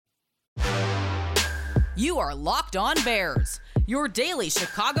You are Locked On Bears, your daily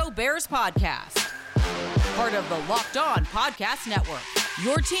Chicago Bears podcast. Part of the Locked On Podcast Network,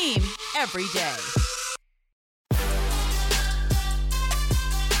 your team every day.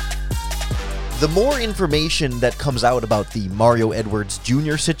 The more information that comes out about the Mario Edwards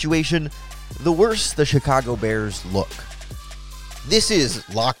Jr. situation, the worse the Chicago Bears look. This is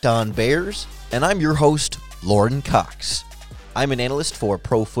Locked On Bears, and I'm your host, Lauren Cox. I'm an analyst for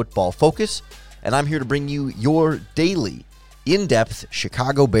Pro Football Focus, and I'm here to bring you your daily, in-depth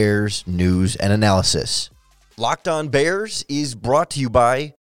Chicago Bears news and analysis. Locked On Bears is brought to you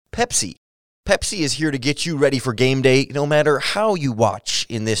by Pepsi. Pepsi is here to get you ready for game day no matter how you watch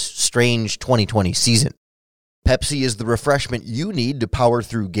in this strange 2020 season. Pepsi is the refreshment you need to power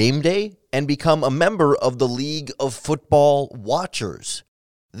through game day and become a member of the League of Football Watchers.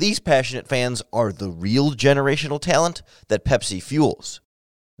 These passionate fans are the real generational talent that Pepsi fuels.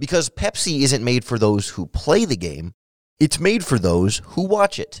 Because Pepsi isn't made for those who play the game, it's made for those who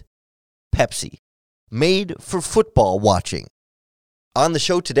watch it. Pepsi, made for football watching. On the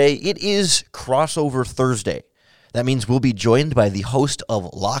show today, it is Crossover Thursday. That means we'll be joined by the host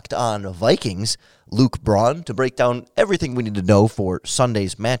of Locked On Vikings, Luke Braun, to break down everything we need to know for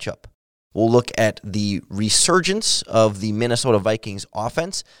Sunday's matchup. We'll look at the resurgence of the Minnesota Vikings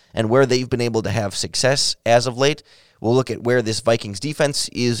offense and where they've been able to have success as of late. We'll look at where this Vikings defense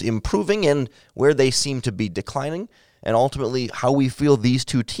is improving and where they seem to be declining, and ultimately how we feel these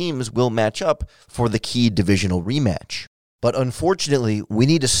two teams will match up for the key divisional rematch. But unfortunately, we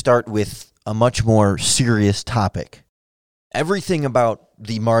need to start with a much more serious topic. Everything about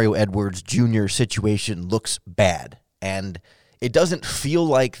the Mario Edwards Jr. situation looks bad, and it doesn't feel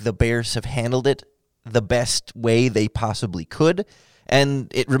like the Bears have handled it the best way they possibly could,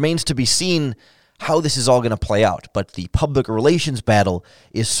 and it remains to be seen how this is all going to play out. But the public relations battle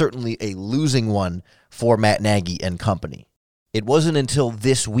is certainly a losing one for Matt Nagy and company. It wasn't until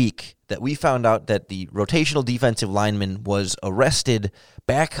this week that we found out that the rotational defensive lineman was arrested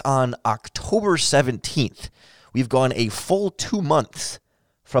back on October 17th. We've gone a full 2 months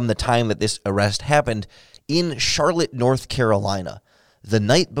from the time that this arrest happened in Charlotte, North Carolina. The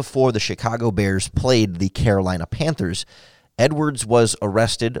night before the Chicago Bears played the Carolina Panthers, Edwards was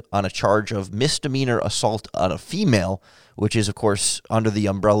arrested on a charge of misdemeanor assault on a female, which is, of course, under the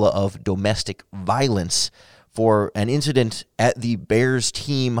umbrella of domestic violence, for an incident at the Bears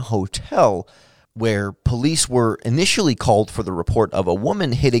team hotel where police were initially called for the report of a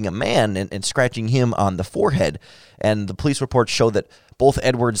woman hitting a man and scratching him on the forehead. And the police reports show that both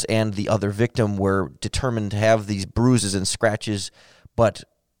Edwards and the other victim were determined to have these bruises and scratches, but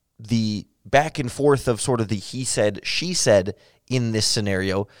the back and forth of sort of the he said, she said in this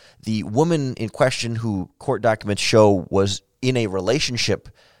scenario, the woman in question, who court documents show was in a relationship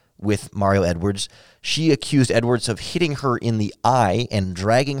with Mario Edwards, she accused Edwards of hitting her in the eye and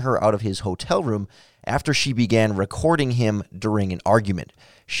dragging her out of his hotel room after she began recording him during an argument.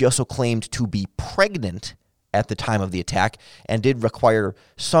 She also claimed to be pregnant at the time of the attack and did require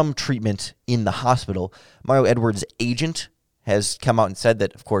some treatment in the hospital. Mario Edwards' agent has come out and said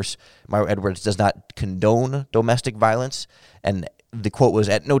that, of course, Mario Edwards does not condone domestic violence, and the quote was,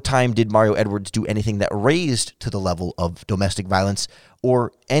 "At no time did Mario Edwards do anything that raised to the level of domestic violence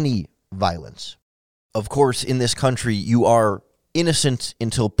or any violence." Of course, in this country, you are innocent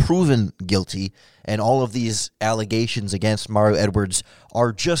until proven guilty, and all of these allegations against Mario Edwards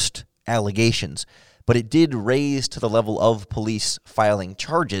are just allegations. But it did raise to the level of police filing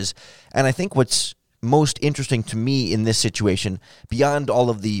charges, and I think what's most interesting to me in this situation, beyond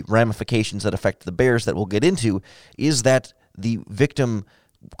all of the ramifications that affect the Bears that we'll get into, is that the victim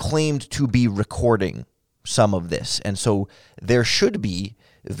claimed to be recording some of this. And so there should be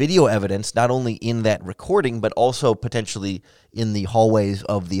video evidence, not only in that recording, but also potentially in the hallways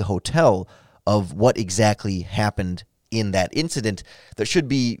of the hotel of what exactly happened in that incident. There should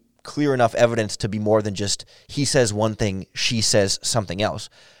be clear enough evidence to be more than just he says one thing, she says something else.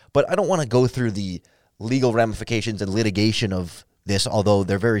 But I don't want to go through the legal ramifications and litigation of this, although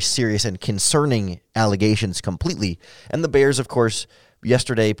they're very serious and concerning allegations completely. And the Bears, of course,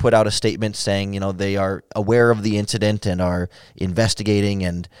 yesterday put out a statement saying, they are aware of the incident and are investigating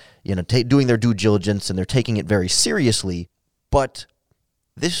and, doing their due diligence, and they're taking it very seriously. But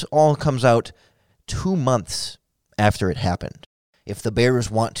this all comes out 2 months after it happened. If the Bears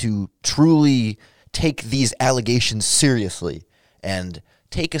want to truly take these allegations seriously and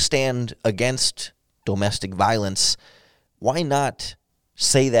take a stand against domestic violence, why not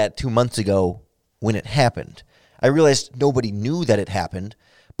say that 2 months ago when it happened? I realized nobody knew that it happened,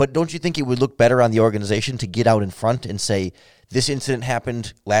 But don't you think it would look better on the organization to get out in front and say, this incident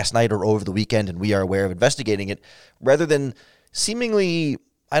happened last night or over the weekend and we are aware of investigating it, rather than seemingly,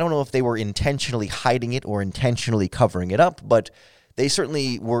 I don't know if they were intentionally hiding it or intentionally covering it up, but they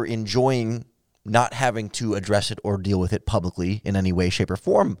certainly were enjoying not having to address it or deal with it publicly in any way, shape, or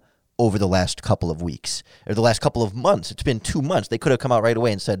form over the last couple of weeks or the last couple of months. It's been 2 months. They could have come out right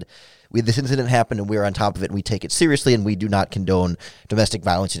away and said, this incident happened and we're on top of it and we take it seriously and we do not condone domestic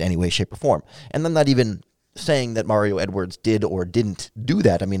violence in any way, shape, or form. And then not even saying that Mario Edwards did or didn't do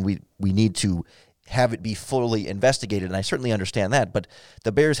that. I mean, we need to have it be fully investigated, and I certainly understand that, but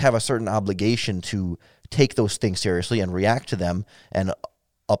the Bears have a certain obligation to take those things seriously and react to them and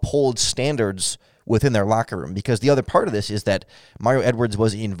uphold standards within their locker room, because the other part of this is that Mario Edwards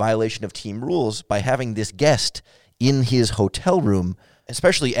was in violation of team rules by having this guest in his hotel room,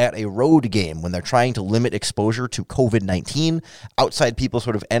 especially at a road game when they're trying to limit exposure to COVID-19, outside people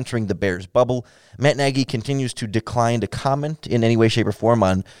sort of entering the Bears bubble. Matt Nagy continues to decline to comment in any way, shape, or form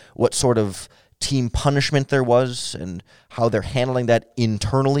on what sort of team punishment there was and how they're handling that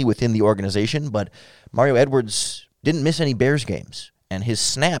internally within the organization. But Mario Edwards didn't miss any Bears games, and his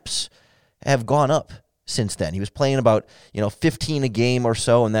snaps have gone up since then. He was playing about 15 a game or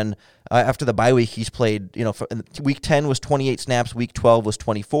so, and then after the bye week, he's played, week 10 was 28 snaps, week 12 was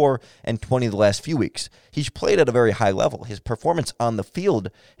 24, and 20 the last few weeks. He's played at a very high level. His performance on the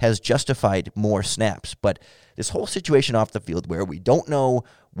field has justified more snaps, but this whole situation off the field where we don't know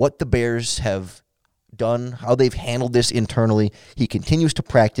what the Bears have done, how they've handled this internally. He continues to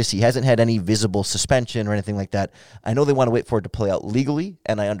practice. He hasn't had any visible suspension or anything like that. I know they want to wait for it to play out legally,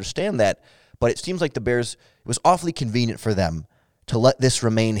 and I understand that, but it seems like the Bears, it was awfully convenient for them to let this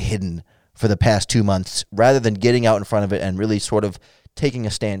remain hidden for the past 2 months rather than getting out in front of it and really sort of taking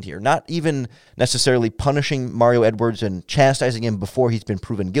a stand here. Not even necessarily punishing Mario Edwards and chastising him before he's been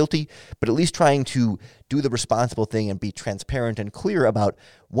proven guilty, but at least trying to do the responsible thing and be transparent and clear about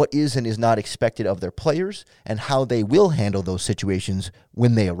what is and is not expected of their players and how they will handle those situations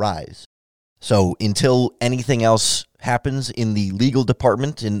when they arise. So until anything else happens in the legal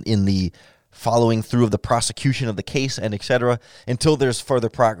department, in the following through of the prosecution of the case and etc., until there's further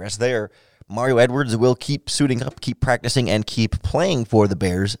progress there, Mario Edwards will keep suiting up, keep practicing, and keep playing for the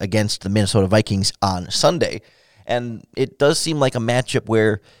Bears against the Minnesota Vikings on Sunday. And it does seem like a matchup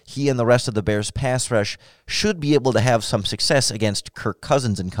where he and the rest of the Bears pass rush should be able to have some success against Kirk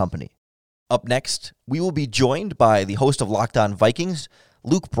Cousins and company. Up next, we will be joined by the host of Locked On Vikings,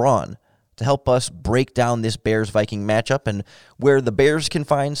 Luke Braun, to help us break down this Bears-Viking matchup and where the Bears can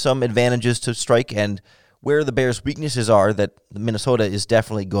find some advantages to strike and where the Bears' weaknesses are that Minnesota is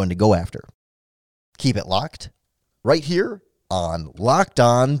definitely going to go after. Keep it locked right here on Locked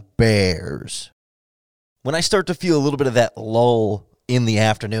On Bears. When I start to feel a little bit of that lull in the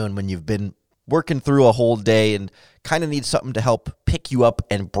afternoon when you've been working through a whole day and kind of need something to help pick you up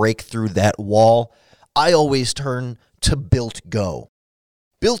and break through that wall, I always turn to Built Go.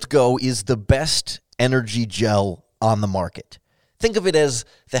 Built Go is the best energy gel on the market. Think of it as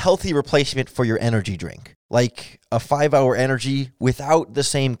the healthy replacement for your energy drink, like a 5-hour energy without the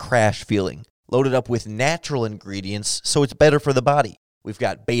same crash feeling, loaded up with natural ingredients so it's better for the body. We've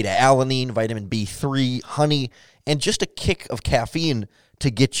got beta-alanine, vitamin B3, honey, and just a kick of caffeine to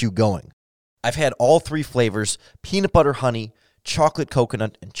get you going. I've had all 3 flavors, peanut butter honey, chocolate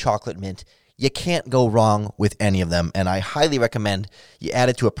coconut, and chocolate mint. You can't go wrong with any of them, and I highly recommend you add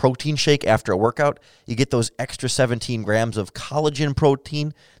it to a protein shake after a workout. You get those extra 17 grams of collagen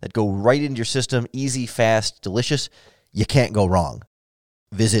protein that go right into your system, easy, fast, delicious. You can't go wrong.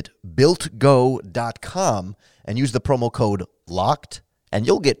 Visit BuiltGo.com and use the promo code LOCKED, and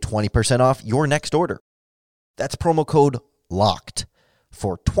you'll get 20% off your next order. That's promo code LOCKED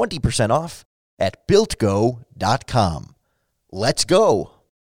for 20% off at BuiltGo.com. Let's go!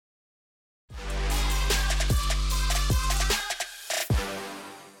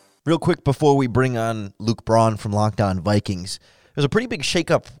 Real quick before we bring on Luke Braun from Locked On Vikings, there's a pretty big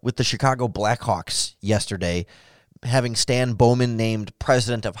shakeup with the Chicago Blackhawks yesterday, having Stan Bowman named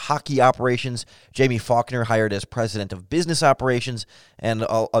president of hockey operations, Jamie Faulkner hired as president of business operations, and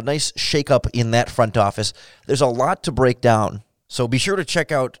a nice shakeup in that front office. There's a lot to break down, so be sure to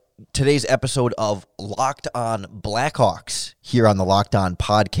check out today's episode of Locked On Blackhawks here on the Locked On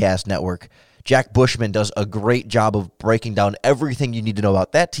Podcast Network. Jack Bushman does a great job of breaking down everything you need to know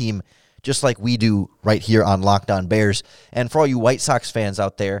about that team, just like we do right here on Locked On Bears. And for all you White Sox fans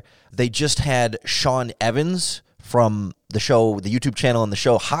out there, they just had Sean Evans from the YouTube channel and the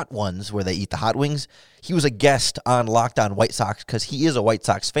show Hot Ones, where they eat the hot wings. He was a guest on Locked On White Sox because he is a White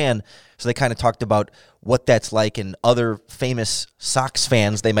Sox fan. So they kind of talked about what that's like and other famous Sox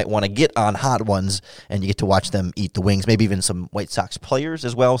fans they might want to get on Hot Ones, and you get to watch them eat the wings, maybe even some White Sox players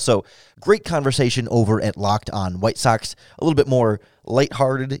as well. So great conversation over at Locked On White Sox, a little bit more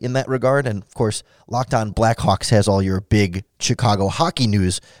lighthearted in that regard. And, of course, Locked On Blackhawks has all your big Chicago hockey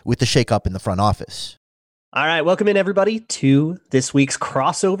news with the shakeup in the front office. All right, welcome in everybody to this week's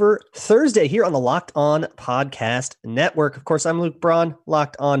crossover Thursday here on the Locked On Podcast Network. Of course, I'm Luke Braun,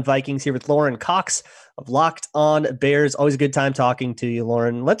 Locked On Vikings, here with Lauren Cox of Locked On Bears. Always a good time talking to you,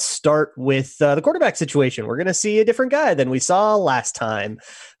 Lauren. Let's start with the quarterback situation. We're going to see a different guy than we saw last time.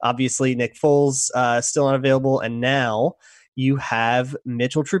 Obviously, Nick Foles still unavailable, and now you have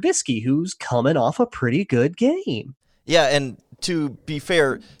Mitchell Trubisky, who's coming off a pretty good game. Yeah, and to be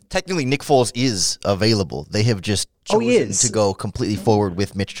fair, technically Nick Foles is available. They have just chosen to go completely forward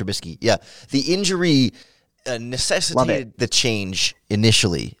with Mitch Trubisky. Yeah, the injury necessitated the change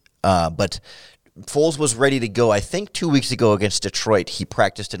initially, but Foles was ready to go. I think 2 weeks ago against Detroit, he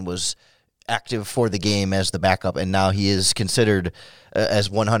practiced and was active for the game as the backup, and now he is considered as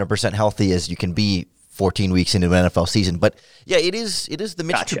 100% healthy as you can be 14 weeks into an NFL season. But yeah, it is the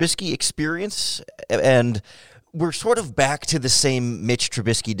Mitch Trubisky experience, and we're sort of back to the same Mitch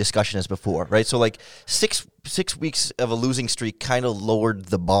Trubisky discussion as before, right? So like six weeks of a losing streak kind of lowered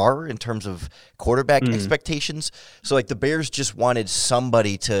the bar in terms of quarterback expectations. So like the Bears just wanted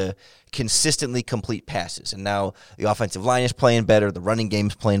somebody to consistently complete passes. And now the offensive line is playing better, the running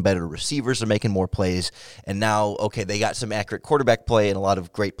game's playing better, receivers are making more plays. And now, okay, they got some accurate quarterback play and a lot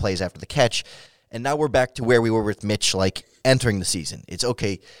of great plays after the catch. And now we're back to where we were with Mitch, like entering the season. It's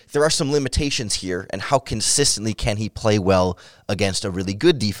okay, there are some limitations here, and how consistently can he play well against a really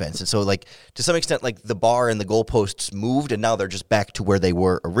good defense? And so, like, to some extent, like, the bar and the goalposts moved, and now they're just back to where they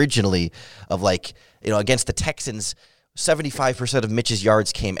were originally of, like, you know, against the Texans, 75% of Mitch's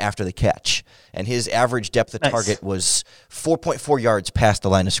yards came after the catch, and his average depth of target was 4.4 yards past the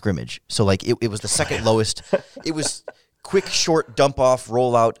line of scrimmage. So, like, it was the second lowest. It was quick, short, dump-off,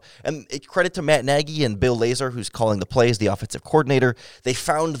 rollout. And credit to Matt Nagy and Bill Lazor, who's calling the plays, the offensive coordinator. They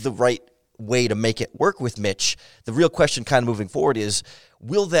found the right way to make it work with Mitch. The real question kind of moving forward is,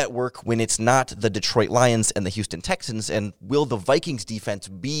 will that work when it's not the Detroit Lions and the Houston Texans? And will the Vikings defense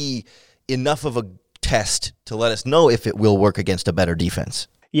be enough of a test to let us know if it will work against a better defense?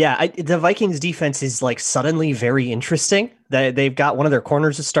 Yeah, the Vikings defense is like suddenly very interesting. They've got one of their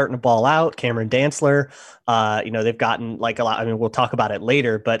corners is starting to ball out, Cameron Dantzler. They've gotten like a lot. I mean, we'll talk about it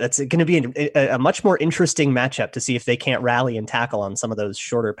later, but it's going to be a much more interesting matchup to see if they can't rally and tackle on some of those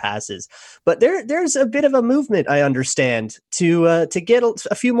shorter passes. But there's a bit of a movement, I understand, to get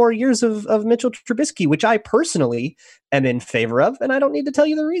a few more years of Mitchell Trubisky, which I personally am in favor of, and I don't need to tell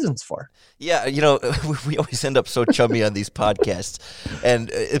you the reasons for. Yeah, you know, we always end up so chummy on these podcasts, and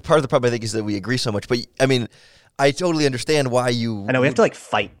part of the problem I think is that we agree so much. But I mean, I totally understand why you. I know we have to like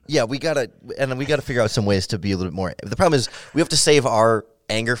fight. Yeah, we gotta figure out some ways to be a little bit more. The problem is we have to save our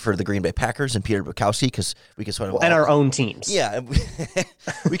anger for the Green Bay Packers and Peter Bukowski because we can sort of and our own teams. Yeah,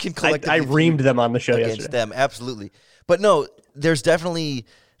 we can collectively. I reamed them on the show against yesterday. Them, absolutely. But no, there's definitely.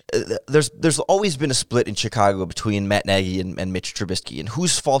 There's always been a split in Chicago between Matt Nagy and Mitch Trubisky, and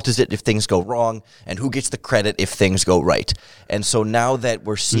whose fault is it if things go wrong, and who gets the credit if things go right. And so now that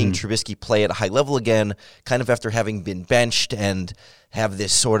we're seeing Trubisky play at a high level again, kind of after having been benched and have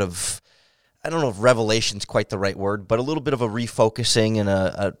this sort of, I don't know if revelation's quite the right word, but a little bit of a refocusing and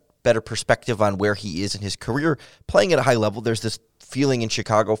a better perspective on where he is in his career, playing at a high level, there's this feeling in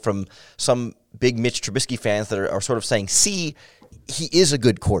Chicago from some big Mitch Trubisky fans that are sort of saying, see, he is a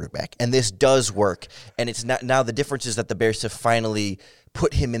good quarterback, and this does work. And it's not now the difference is that the Bears have finally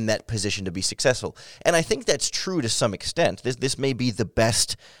put him in that position to be successful. And I think that's true to some extent. This may be the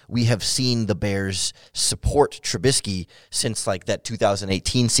best we have seen the Bears support Trubisky since like that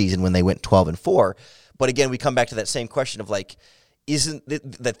 2018 season when they went 12-4. But again, we come back to that same question of like, isn't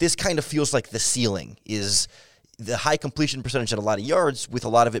that this kind of feels like the ceiling is the high completion percentage and a lot of yards, with a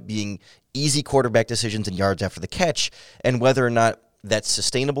lot of it being easy quarterback decisions and yards after the catch, and whether or not that's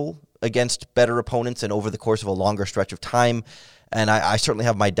sustainable against better opponents and over the course of a longer stretch of time. And I certainly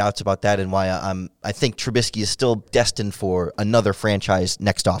have my doubts about that, and why I think Trubisky is still destined for another franchise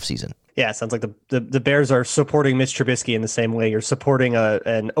next offseason. Yeah, it sounds like the Bears are supporting Mitch Trubisky in the same way you're supporting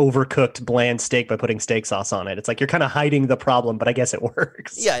an overcooked bland steak by putting steak sauce on it. It's like you're kind of hiding the problem, but I guess it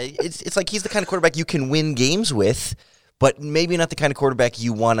works. Yeah, it's like he's the kind of quarterback you can win games with, but maybe not the kind of quarterback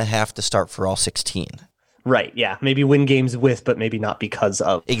you want to have to start for all 16. Right. Yeah. Maybe win games with, but maybe not because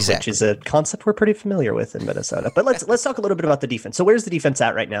of. Exactly. Which is a concept we're pretty familiar with in Minnesota. But let's talk a little bit about the defense. So where's the defense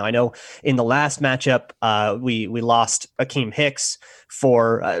at right now? I know in the last matchup, we lost Akeem Hicks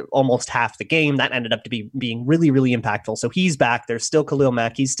for almost half the game. That ended up to being really, really impactful. So he's back. There's still Khalil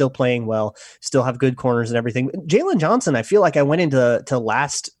Mack. He's still playing well. Still have good corners and everything. Jalen Johnson, I feel like I went into the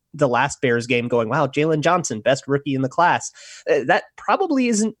last Bears game going, wow, Jalen Johnson, best rookie in the class. That probably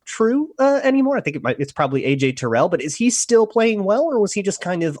isn't true anymore. I think it's probably AJ Terrell, but is he still playing well, or was he just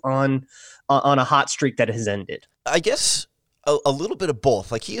kind of on a hot streak that has ended? I guess a little bit of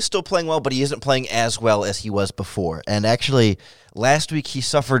both. Like, he is still playing well, but he isn't playing as well as he was before. And actually, last week he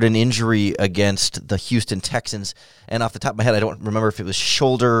suffered an injury against the Houston Texans. And off the top of my head, I don't remember if it was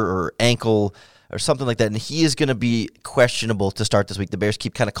shoulder or ankle or something like that, and he is going to be questionable to start this week. The Bears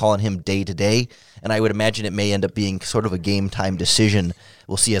keep kind of calling him day to day, and I would imagine it may end up being sort of a game-time decision.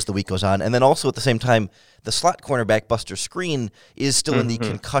 We'll see as the week goes on. And then also at the same time, the slot cornerback, Buster Skrine, is still in the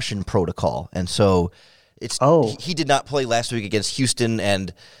concussion protocol, and so he did not play last week against Houston,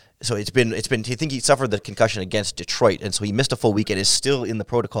 and so it's been. I think he suffered the concussion against Detroit, and so he missed a full week and is still in the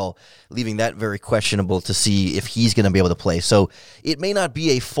protocol, leaving that very questionable to see if he's going to be able to play. So it may not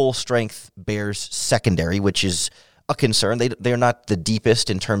be a full strength Bears secondary, which is a concern. They're not the deepest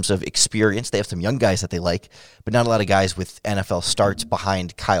in terms of experience. They have some young guys that they like, but not a lot of guys with NFL starts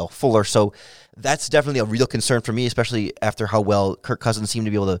behind Kyle Fuller. So that's definitely a real concern for me, especially after how well Kirk Cousins seemed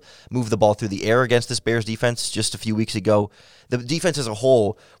to be able to move the ball through the air against this Bears defense just a few weeks ago. The defense as a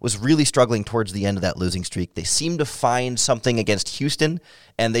whole was really struggling towards the end of that losing streak. They seemed to find something against Houston,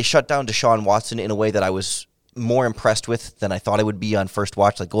 and they shut down Deshaun Watson in a way that I was more impressed with than I thought I would be on first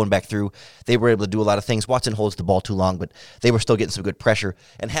watch. Like, going back through, they were able to do a lot of things. Watson holds the ball too long, but they were still getting some good pressure.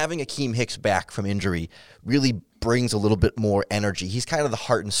 And having Akeem Hicks back from injury really brings a little bit more energy. He's kind of the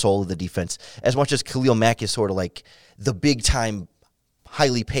heart and soul of the defense, as much as Khalil Mack is sort of like the big-time,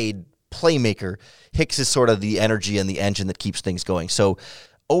 highly paid playmaker. Hicks is sort of the energy and the engine that keeps things going. So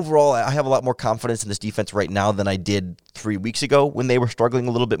overall, I have a lot more confidence in this defense right now than I did 3 weeks ago when they were struggling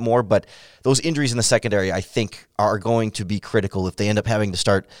a little bit more. But those injuries in the secondary, I think, are going to be critical if they end up having to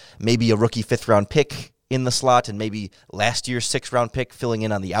start maybe a rookie 5th-round pick in the slot and maybe last year's 6th-round pick filling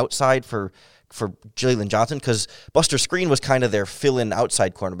in on the outside for Jalen Johnson, because Buster Skrine was kind of their fill-in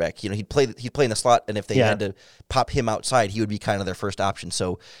outside cornerback. You know, he'd play in the slot, and if they had to pop him outside, he would be kind of their first option.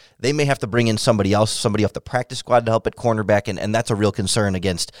 So they may have to bring in somebody else, somebody off the practice squad to help at cornerback, and that's a real concern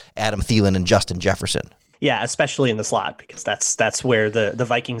against Adam Thielen and Justin Jefferson. Yeah, especially in the slot, because that's where the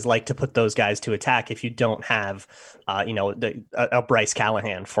Vikings like to put those guys to attack if you don't have, a Bryce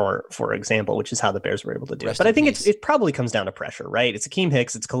Callahan, for example, which is how the Bears were able to do it. But I think it probably comes down to pressure, right? It's Akeem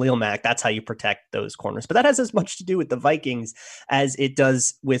Hicks, it's Khalil Mack. That's how you protect those corners. But that has as much to do with the Vikings as it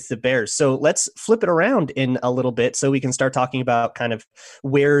does with the Bears. So let's flip it around in a little bit so we can start talking about kind of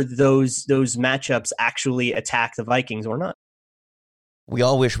where those matchups actually attack the Vikings or not. We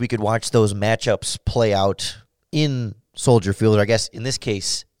all wish we could watch those matchups play out in Soldier Field, or I guess in this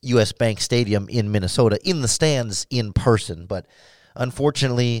case, U.S. Bank Stadium in Minnesota, in the stands in person. But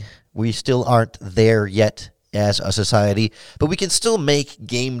unfortunately, we still aren't there yet as a society. But we can still make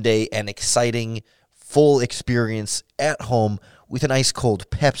game day an exciting, full experience at home with an ice cold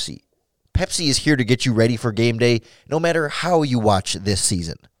Pepsi. Pepsi is here to get you ready for game day no matter how you watch this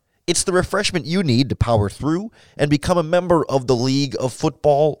season. It's the refreshment you need to power through and become a member of the League of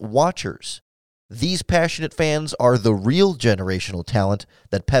Football Watchers. These passionate fans are the real generational talent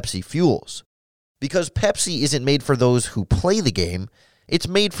that Pepsi fuels. Because Pepsi isn't made for those who play the game, it's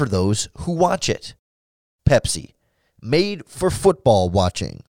made for those who watch it. Pepsi, made for football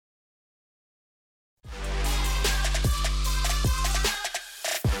watching.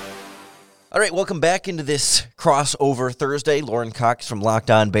 All right, welcome back into this crossover Thursday. Lauren Cox from Locked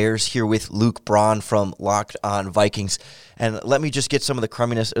On Bears here with Luke Braun from Locked On Vikings. And let me just get some of the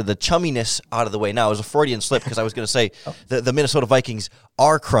crumminess, or the chumminess out of the way now. It was a Freudian slip because I was going to say the Minnesota Vikings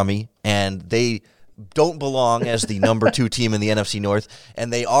are crummy, and they don't belong as the number 2 team in the NFC North,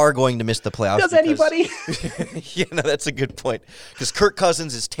 and they are going to miss the playoffs. Does anybody? Yeah, no, that's a good point. Because Kirk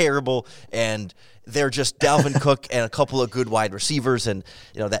Cousins is terrible, and they're just Dalvin Cook and a couple of good wide receivers, and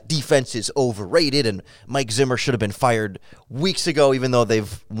that defense is overrated, and Mike Zimmer should have been fired weeks ago, even though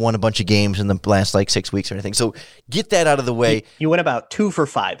they've won a bunch of games in the last 6 weeks or anything. So get that out of the way. You went about 2 for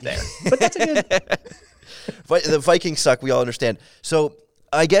 5 there, but that's a good. The Vikings suck. We all understand. So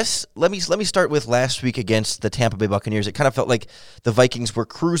I guess let me start with last week against the Tampa Bay Buccaneers. It kind of felt like the Vikings were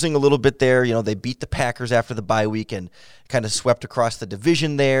cruising a little bit there. They beat the Packers after the bye week and kind of swept across the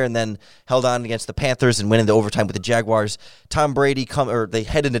division there, and then held on against the Panthers and went into overtime with the Jaguars. They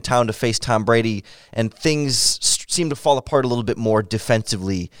head into town to face Tom Brady, and things seem to fall apart a little bit more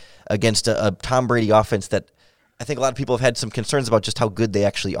defensively against a Tom Brady offense that I think a lot of people have had some concerns about just how good they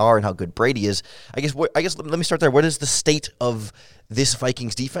actually are and how good Brady is. I guess let me start there. What is the state of this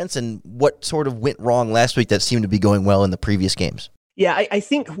Vikings defense, and what sort of went wrong last week that seemed to be going well in the previous games? Yeah, I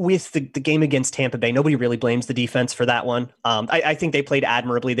think with the game against Tampa Bay, nobody really blames the defense for that one. I think they played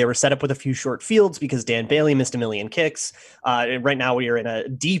admirably. They were set up with a few short fields because Dan Bailey missed a million kicks. Right now we are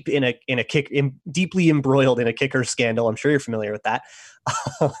deeply embroiled in a kicker scandal. I'm sure you're familiar with that.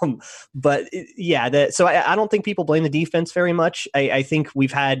 So I don't think people blame the defense very much. I think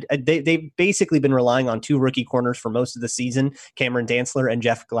they've basically been relying on two rookie corners for most of the season, Cameron Dantzler and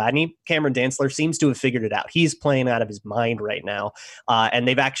Jeff Gladney. Cameron Dantzler seems to have figured it out. He's playing out of his mind right now. And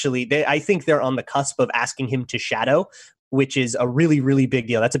I think they're on the cusp of asking him to shadow, which is a really, really big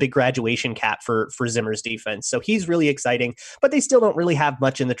deal. That's a big graduation cap for Zimmer's defense. So he's really exciting, but they still don't really have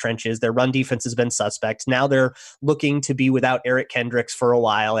much in the trenches. Their run defense has been suspect. Now they're looking to be without Eric Kendricks for a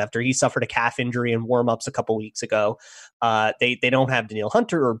while after he suffered a calf injury in warmups a couple weeks ago. They don't have Danielle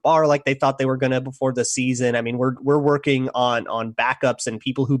Hunter or Barr like they thought they were going to before the season. I mean, we're working on backups and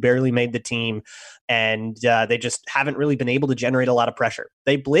people who barely made the team, and they just haven't really been able to generate a lot of pressure.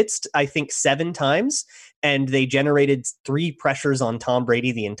 They blitzed, I think, 7 times, and they generated 3 pressures on Tom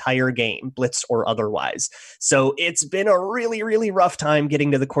Brady the entire game, blitzed or otherwise. So it's been a really, really rough time getting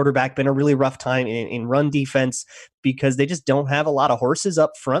to the quarterback, been a really rough time in run defense because they just don't have a lot of horses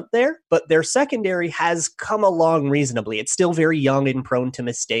up front there. But their secondary has come along reasonably. It's still very young and prone to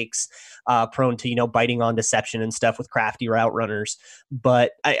mistakes, prone to, biting on deception and stuff with crafty route runners.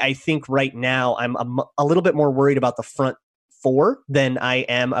 But I think right now I'm a little bit more worried about the front 4 than I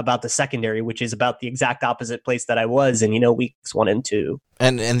am about the secondary, which is about the exact opposite place that I was in, weeks 1 and 2.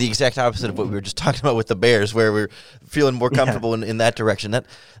 And the exact opposite of what we were just talking about with the Bears, where we're feeling more comfortable in that direction.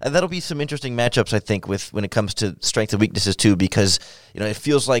 That'll be some interesting matchups, I think, when it comes to strengths and weaknesses too, because it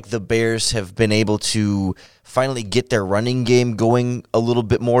feels like the Bears have been able to finally get their running game going a little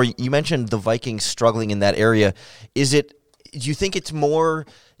bit more. You mentioned the Vikings struggling in that area. Do you think it's more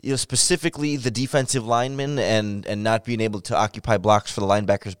specifically the defensive linemen and not being able to occupy blocks for the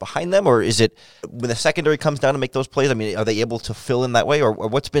linebackers behind them? Or is it when the secondary comes down to make those plays, are they able to fill in that way? Or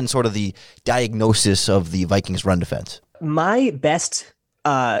what's been sort of the diagnosis of the Vikings run defense? My best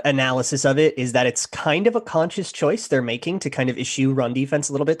analysis of it is that it's kind of a conscious choice they're making to kind of issue run defense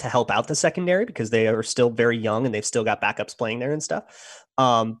a little bit to help out the secondary because they are still very young and they've still got backups playing there and stuff.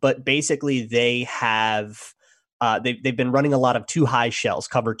 But basically they have... They've been running a lot of 2 high shells,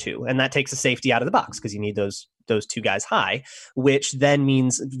 cover 2, and that takes a safety out of the box because you need those 2 guys high, which then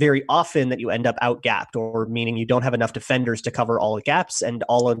means very often that you end up out-gapped, or meaning you don't have enough defenders to cover all the gaps, and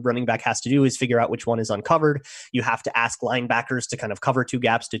all a running back has to do is figure out which one is uncovered. You have to ask linebackers to kind of cover 2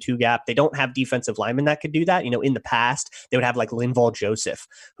 gaps to 2 gap. They don't have defensive linemen that could do that. In the past, they would have like Linval Joseph,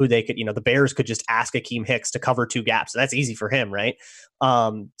 who they could, the Bears could just ask Akeem Hicks to cover 2 gaps. So that's easy for him, right?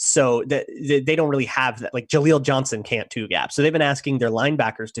 So they don't really have that. Like Jaleel Johnson can't 2 gap. So they've been asking their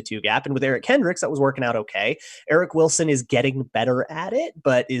linebackers to 2 gap. And with Eric Kendricks, that was working out okay. Eric Wilson is getting better at it,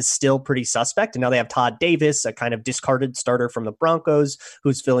 but is still pretty suspect. And now they have Todd Davis, a kind of discarded starter from the Broncos,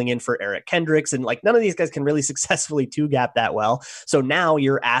 who's filling in for Eric Kendricks. And like none of these guys can really successfully 2 gap that well. So now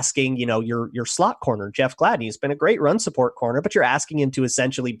you're asking, your slot corner, Jeff Gladney, has been a great run support corner, but you're asking him to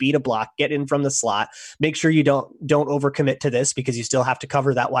essentially beat a block, get in from the slot, make sure you don't overcommit to this because you still have to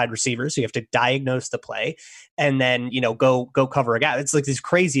cover that wide receiver. So you have to diagnose the play and then, go cover a gap. It's like this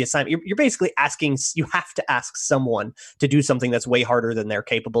crazy assignment. You're basically asking, you have to ask someone to do something that's way harder than they're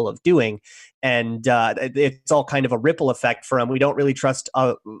capable of doing. And it's all kind of a ripple effect from, we don't really trust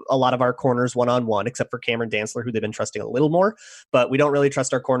a lot of our corners one-on-one, except for Cameron Dantzler, who they've been trusting a little more, but we don't really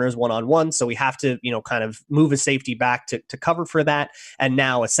trust our corners one-on-one. So we have to, kind of move a safety back to cover for that. And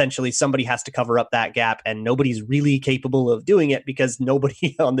now essentially somebody has to cover up that gap, and nobody's really capable of doing it because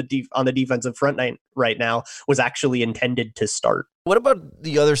nobody on the defensive front right now was actually intended to start. What about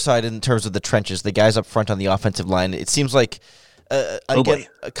the other side in terms of the trenches, the guys up front on the offensive line? It seems like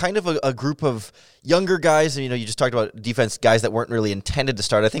kind of a group of younger guys, and you just talked about defense guys that weren't really intended to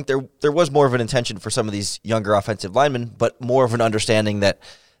start. I think there was more of an intention for some of these younger offensive linemen, but more of an understanding that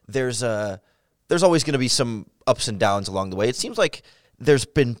there's always going to be some ups and downs along the way. It seems like there's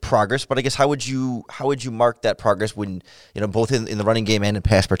been progress, but I guess how would you mark that progress when, both in the running game and in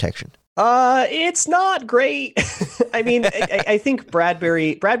pass protection? It's not great. I mean, I think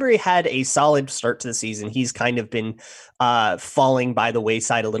Bradbury had a solid start to the season. He's kind of been falling by the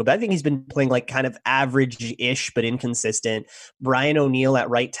wayside a little bit. I think he's been playing like kind of average-ish, but inconsistent. Brian O'Neill at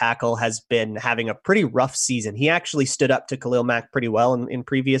right tackle has been having a pretty rough season. He actually stood up to Khalil Mack pretty well in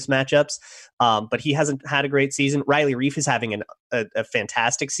previous matchups, but he hasn't had a great season. Riley Reif is having a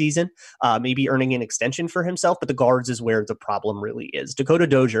fantastic season, maybe earning an extension for himself, but the guards is where the problem really is. Dakota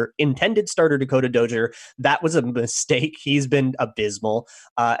Dozier, intended starter Dakota Dozier, that was a mistake. He's been abysmal.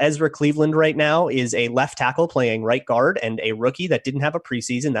 Ezra Cleveland right now is a left tackle playing right guard and a rookie that didn't have a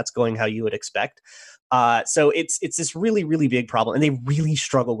preseason. That's going how you would expect. So it's this really, really big problem. And they really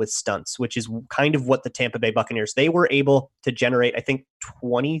struggle with stunts, which is kind of what the Tampa Bay Buccaneers, they were able to generate, I think,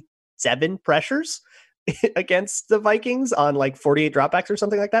 27 pressures against the Vikings on like 48 dropbacks or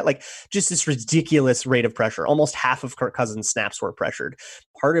something like that. Like just this ridiculous rate of pressure. Almost half of Kirk Cousins' snaps were pressured.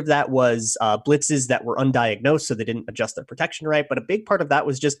 Part of that was blitzes that were undiagnosed, so they didn't adjust their protection right. But a big part of that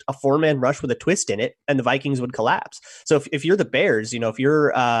was just a 4-man rush with a twist in it, and the Vikings would collapse. So if you're the Bears, if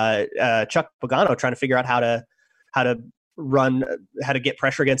you're Chuck Pagano trying to figure out how to get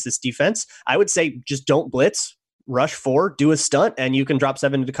pressure against this defense, I would say just don't blitz. Rush 4, do a stunt, and you can drop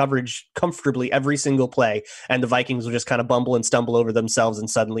 7 into coverage comfortably every single play, and the Vikings will just kind of bumble and stumble over themselves, and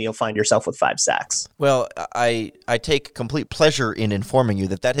suddenly you'll find yourself with 5 sacks. Well, I take complete pleasure in informing you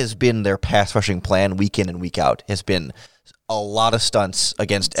that has been their pass rushing plan week in and week out. Has been a lot of stunts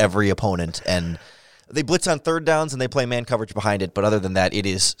against every opponent, and they blitz on third downs and they play man coverage behind it, but other than that, it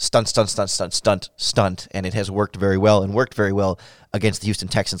is stunt, and it has worked very well against the Houston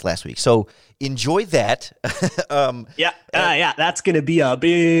Texans last week. So enjoy that. Yeah, that's going to be a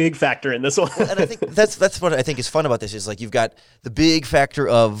big factor in this one. And I think that's what I think is fun about this is like you've got the big factor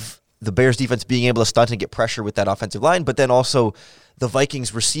of the Bears defense being able to stunt and get pressure with that offensive line, but then also the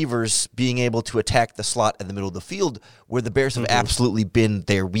Vikings receivers being able to attack the slot in the middle of the field where the Bears have absolutely been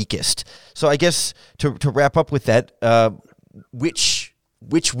their weakest. So I guess to wrap up with that, which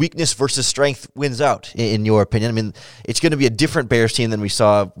weakness versus strength wins out in your opinion? I mean, it's going to be a different Bears team than we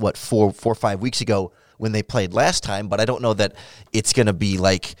saw, 4 or 5 weeks ago when they played last time, but I don't know that it's going to be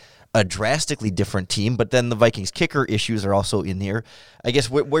like a drastically different team. But then the Vikings kicker issues are also in here. I guess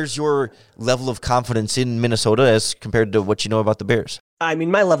where's your level of confidence in Minnesota as compared to what you know about the Bears? I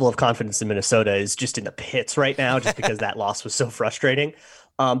mean, my level of confidence in Minnesota is just in the pits right now, just because that loss was so frustrating.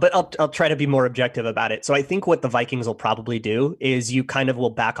 But I'll try to be more objective about it. So I think what the Vikings will probably do is you kind of will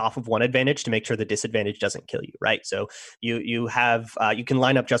back off of one advantage to make sure the disadvantage doesn't kill you, right? So you can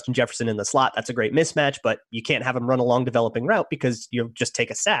line up Justin Jefferson in the slot. That's a great mismatch, but you can't have him run a long developing route because you'll just take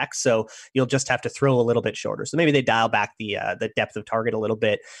a sack. So you'll just have to throw a little bit shorter. So maybe they dial back the depth of target a little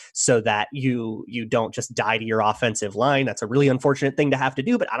bit so that you don't just die to your offensive line. That's a really unfortunate thing to have to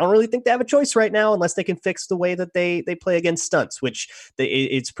do, but I don't really think they have a choice right now unless they can fix the way that they play against stunts, which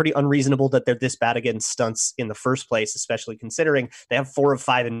it's pretty unreasonable that they're this bad against stunts in the first place, especially considering they have 4 of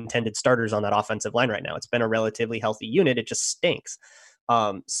 5 intended starters on that offensive line right now. It's been a relatively healthy unit. It just stinks.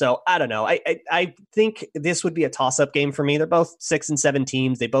 So I don't know. I think this would be a toss-up game for me. They're both 6 and 7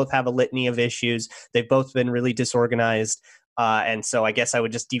 teams. They both have a litany of issues. They've both been really disorganized. And so I guess I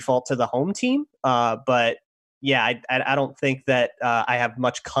would just default to the home team. But yeah, I don't think that I have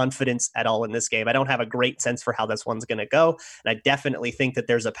much confidence at all in this game. I don't have a great sense for how this one's going to go. And I definitely think that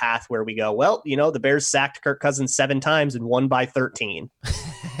there's a path where we go, well, the Bears sacked Kirk Cousins 7 times and won by 13.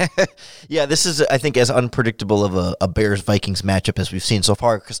 Yeah, this is, I think, as unpredictable of a Bears-Vikings matchup as we've seen so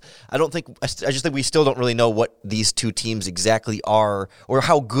far, because I just think we still don't really know what these two teams exactly are or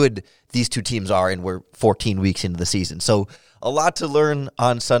how good these two teams are, and we're 14 weeks into the season. So a lot to learn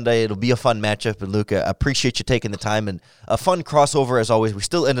on Sunday. It'll be a fun matchup, and Luke, I appreciate you taking the time, and a fun crossover as always. We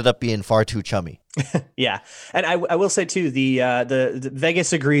still ended up being far too chummy. Yeah. And I will say too, the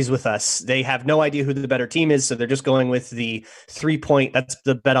Vegas agrees with us. They have no idea who the better team is. So they're just going with the 3-point. That's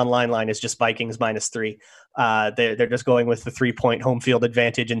the bet online line is just Vikings -3. They're just going with the 3-point home field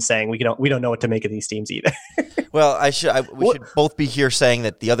advantage and saying we don't know what to make of these teams either. Well, we should both be here saying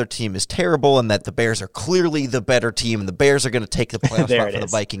that the other team is terrible and that the Bears are clearly the better team, and the Bears are going to take the playoff spot for the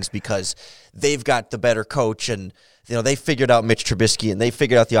Vikings because they've got the better coach, and they figured out Mitch Trubisky, and they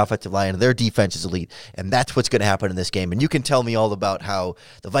figured out the offensive line, and their defense is elite, and that's what's going to happen in this game. And you can tell me all about how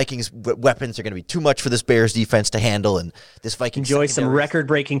the Vikings' weapons are going to be too much for this Bears defense to handle, and this Vikings enjoy some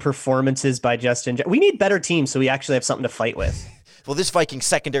record-breaking performances by Justin. We need better teams so we actually have something to fight with. Well, this Vikings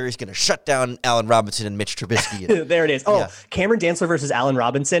secondary is going to shut down Allen Robinson and Mitch Trubisky. There it is. Oh, yeah. Cameron Dantzler versus Allen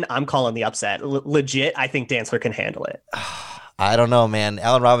Robinson. I'm calling the upset. Legit, I think Dantzler can handle it. I don't know, man.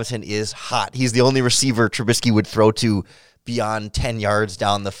 Allen Robinson is hot. He's the only receiver Trubisky would throw to beyond 10 yards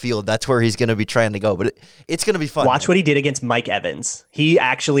down the field. That's where he's going to be trying to go. But it's going to be fun. Watch what he did against Mike Evans. He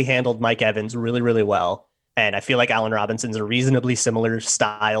actually handled Mike Evans really, really well. And I feel like Allen Robinson's a reasonably similar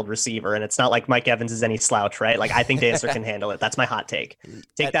styled receiver. And it's not like Mike Evans is any slouch, right? Like, I think Dantzler can handle it. That's my hot take.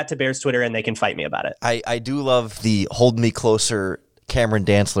 Take that to Bears Twitter and they can fight me about it. I do love the hold me closer Cameron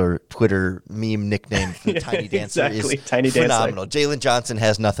Dantzler Twitter meme nickname for Tiny Dancer. Exactly. Is Tiny phenomenal. Dantzler. Jalen Johnson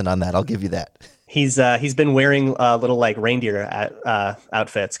has nothing on that. I'll give you that. He's been wearing little like reindeer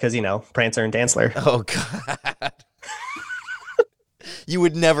outfits because, Prancer and Dantzler. Oh, God. You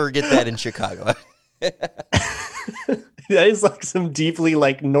would never get that in Chicago. That is like some deeply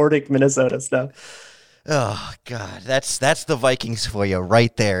like Nordic Minnesota stuff. Oh, God. That's the Vikings for you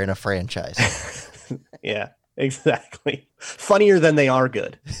right there in a franchise. Yeah, exactly. Funnier than they are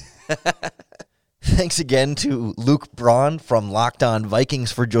good. Thanks again to Luke Braun from Locked On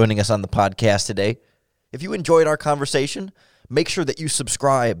Vikings for joining us on the podcast today. If you enjoyed our conversation, make sure that you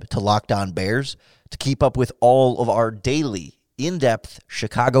subscribe to Locked On Bears to keep up with all of our daily, in-depth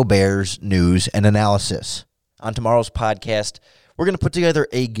Chicago Bears news and analysis. On tomorrow's podcast, we're going to put together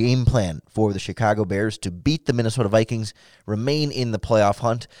a game plan for the Chicago Bears to beat the Minnesota Vikings, remain in the playoff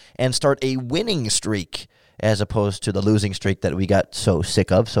hunt, and start a winning streak as opposed to the losing streak that we got so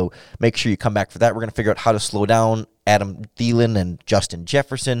sick of. So make sure you come back for that. We're going to figure out how to slow down Adam Thielen and Justin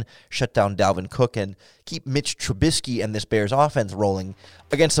Jefferson, shut down Dalvin Cook, and keep Mitch Trubisky and this Bears offense rolling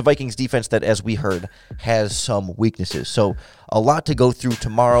against the Vikings defense that, as we heard, has some weaknesses. So a lot to go through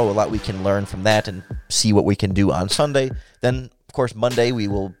tomorrow, a lot we can learn from that and see what we can do on Sunday. Then, of course, Monday we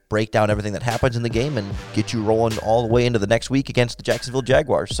will break down everything that happens in the game and get you rolling all the way into the next week against the Jacksonville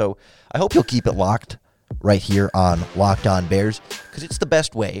Jaguars. So I hope you'll keep it locked right here on Locked On Bears, because it's the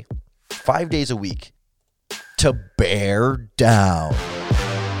best way, 5 days a week, to bear down.